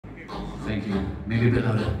Thank you. Maybe a bit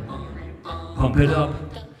louder. Pump it up.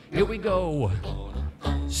 Here we go.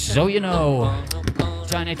 So you know,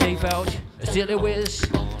 Tiny Tapeout, a silly whiz.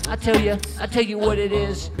 I tell you what it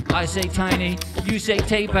is. I say tiny, you say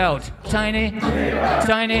tape out. Tiny,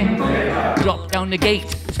 tiny, drop down the gate,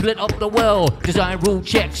 split up the well. Design rule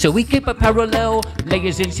check, so we keep a parallel.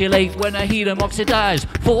 Layers insulate when I heat them oxidize.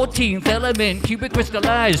 14th element, cubic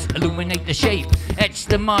crystallized. Illuminate the shape, etch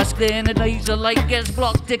the mask, then a laser light gets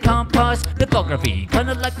blocked. It can't pass lithography,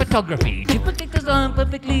 kinda like photography. Duplicate design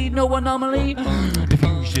perfectly, no anomaly.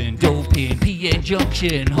 Diffusion, doping, PN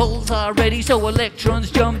junction. Holes are ready, so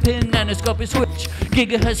electrons jump in. Nanoscopic switch,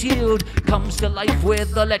 gigahertz yield. Comes to life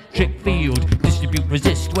with electric field. Distribute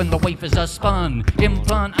resist when the wafers are spun.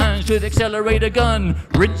 Implant ions with accelerator gun.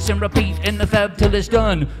 Rinse and repeat in the fab till it's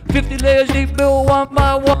done. 50 layers deep, build one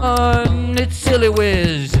by one. It's silly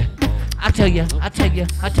whiz. I tell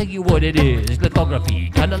you what it is.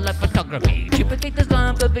 Lithography, kinda like photography. Duplicate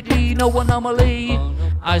design perfectly, no anomaly.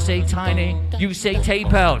 I say tiny, you say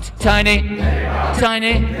tape out. Tiny,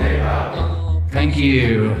 tiny. Thank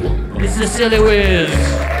you. This is a silly whiz.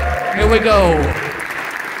 Here we go.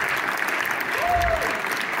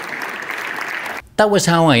 That was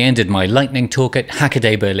how I ended my lightning talk at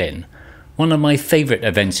Hackaday Berlin, one of my favourite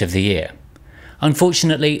events of the year.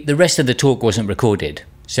 Unfortunately, the rest of the talk wasn't recorded,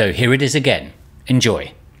 so here it is again.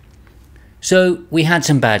 Enjoy. So, we had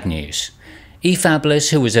some bad news.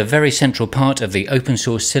 eFabless, who was a very central part of the open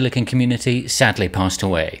source silicon community, sadly passed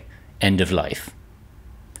away. End of life.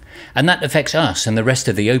 And that affects us and the rest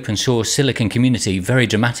of the open source silicon community very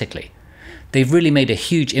dramatically. They've really made a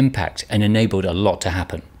huge impact and enabled a lot to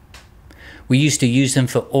happen. We used to use them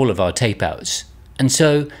for all of our tapeouts. And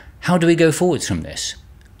so, how do we go forwards from this?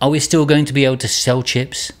 Are we still going to be able to sell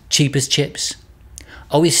chips, cheap as chips?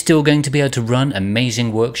 Are we still going to be able to run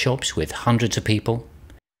amazing workshops with hundreds of people?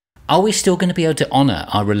 Are we still going to be able to honour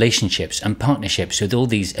our relationships and partnerships with all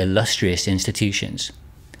these illustrious institutions?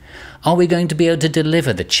 Are we going to be able to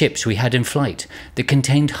deliver the chips we had in flight that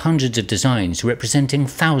contained hundreds of designs representing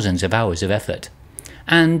thousands of hours of effort?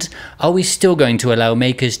 And are we still going to allow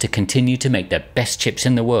makers to continue to make the best chips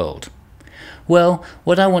in the world? Well,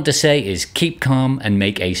 what I want to say is keep calm and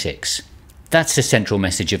make ASICs. That's the central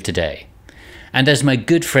message of today. And as my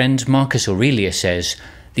good friend Marcus Aurelius says,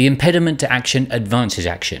 the impediment to action advances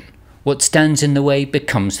action. What stands in the way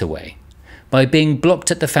becomes the way. By being blocked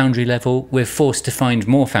at the foundry level, we're forced to find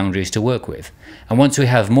more foundries to work with. And once we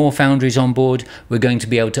have more foundries on board, we're going to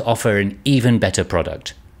be able to offer an even better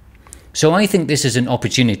product. So I think this is an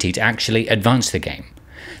opportunity to actually advance the game.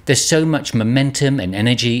 There's so much momentum and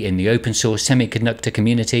energy in the open source semiconductor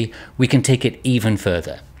community, we can take it even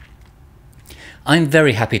further. I'm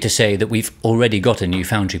very happy to say that we've already got a new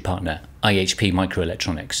foundry partner, IHP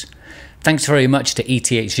Microelectronics. Thanks very much to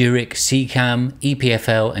ETH Zurich, CCAM,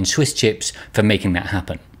 EPFL and Swiss Chips for making that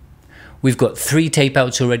happen. We've got 3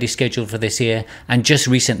 tapeouts already scheduled for this year, and just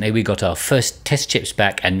recently we got our first test chips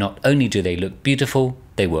back, and not only do they look beautiful,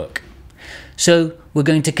 they work. So we're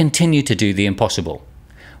going to continue to do the impossible.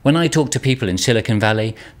 When I talk to people in Silicon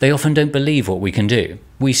Valley, they often don't believe what we can do.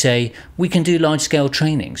 We say, we can do large-scale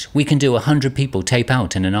trainings, we can do 100 people tape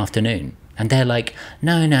out in an afternoon. And they're like,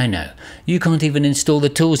 no, you can't even install the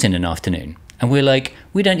tools in an afternoon. And we're like,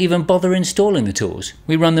 we don't even bother installing the tools,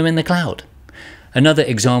 we run them in the cloud. Another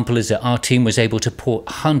example is that our team was able to port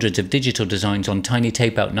hundreds of digital designs on Tiny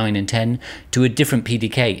Tapeout 9 and 10 to a different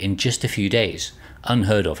PDK in just a few days,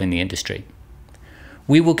 unheard of in the industry.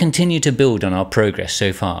 We will continue to build on our progress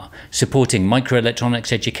so far, supporting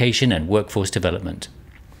microelectronics education and workforce development.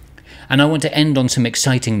 And I want to end on some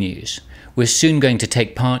exciting news. We're soon going to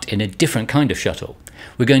take part in a different kind of shuttle.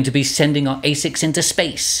 We're going to be sending our ASICs into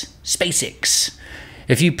space, SpaceX.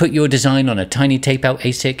 If you put your design on a Tiny Tapeout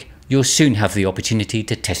ASIC, you'll soon have the opportunity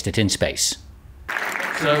to test it in space.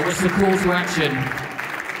 So what's the call to action?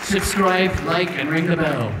 Subscribe, like and ring the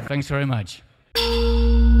bell. Thanks very much.